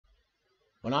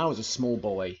When I was a small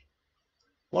boy,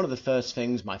 one of the first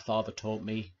things my father taught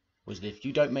me was that if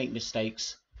you don't make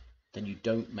mistakes, then you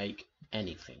don't make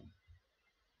anything.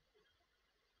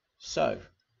 So,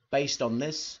 based on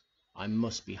this, I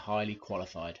must be highly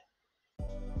qualified.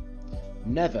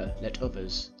 Never let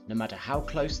others, no matter how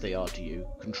close they are to you,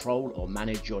 control or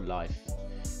manage your life.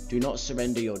 Do not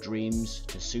surrender your dreams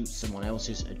to suit someone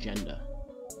else's agenda.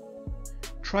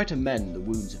 Try to mend the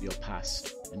wounds of your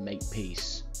past and make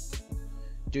peace.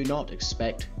 Do not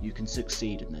expect you can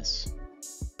succeed in this.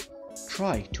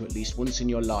 Try to at least once in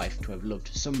your life to have loved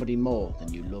somebody more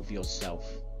than you love yourself.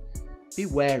 Be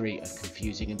wary of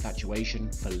confusing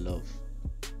infatuation for love.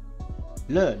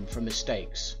 Learn from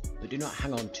mistakes, but do not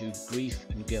hang on to grief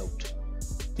and guilt.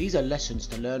 These are lessons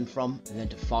to learn from and then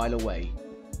to file away.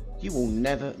 You will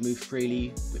never move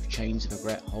freely with chains of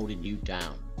regret holding you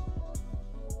down.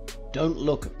 Don't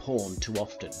look at porn too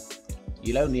often.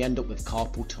 You'll only end up with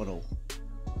carpal tunnel.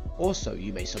 Also,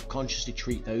 you may subconsciously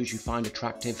treat those you find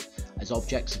attractive as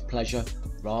objects of pleasure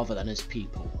rather than as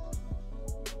people.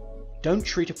 Don't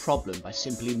treat a problem by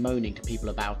simply moaning to people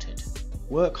about it.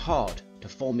 Work hard to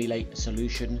formulate a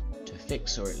solution to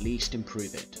fix or at least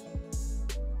improve it.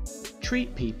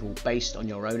 Treat people based on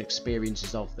your own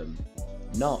experiences of them,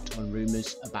 not on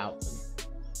rumours about them.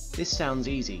 This sounds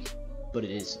easy, but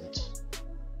it isn't.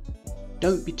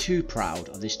 Don't be too proud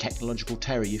of this technological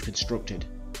terror you've constructed.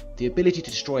 The ability to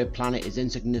destroy a planet is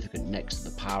insignificant next to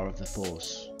the power of the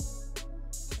Force.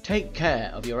 Take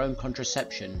care of your own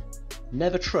contraception.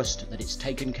 Never trust that it's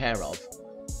taken care of.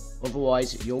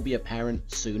 Otherwise, you'll be a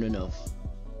parent soon enough.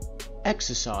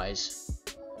 Exercise,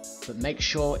 but make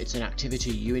sure it's an activity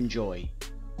you enjoy.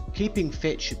 Keeping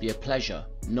fit should be a pleasure,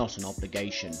 not an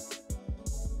obligation.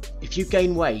 If you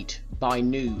gain weight, buy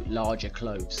new, larger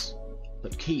clothes,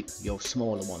 but keep your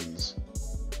smaller ones.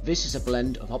 This is a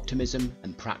blend of optimism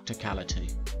and practicality.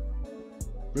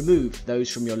 Remove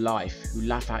those from your life who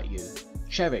laugh at you.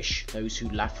 Cherish those who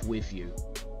laugh with you.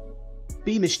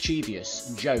 Be mischievous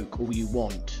and joke all you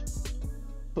want,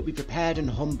 but be prepared and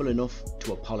humble enough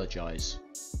to apologise.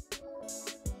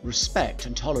 Respect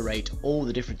and tolerate all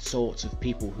the different sorts of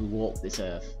people who walk this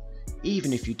earth,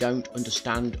 even if you don't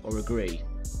understand or agree.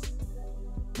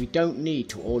 We don't need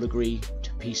to all agree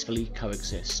to peacefully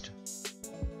coexist.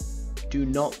 Do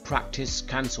not practice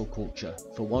cancel culture,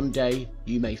 for one day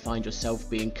you may find yourself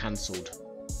being cancelled.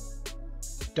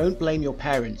 Don't blame your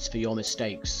parents for your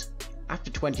mistakes.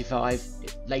 After 25,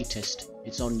 at latest,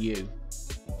 it's on you.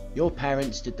 Your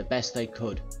parents did the best they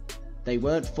could. They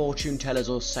weren't fortune tellers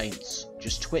or saints,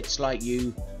 just twits like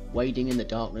you, wading in the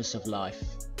darkness of life.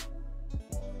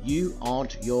 You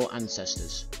aren't your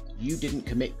ancestors. You didn't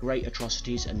commit great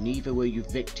atrocities and neither were you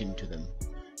victim to them.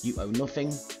 You owe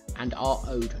nothing and are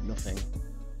owed nothing.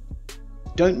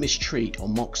 Don't mistreat or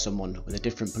mock someone with a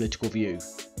different political view.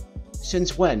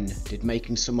 Since when did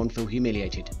making someone feel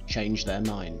humiliated change their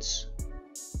minds?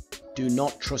 Do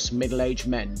not trust middle-aged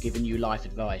men giving you life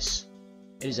advice.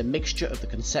 It is a mixture of the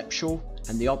conceptual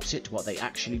and the opposite to what they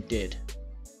actually did.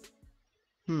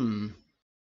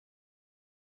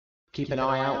 Keep an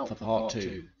eye out for part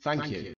 2. Thank you.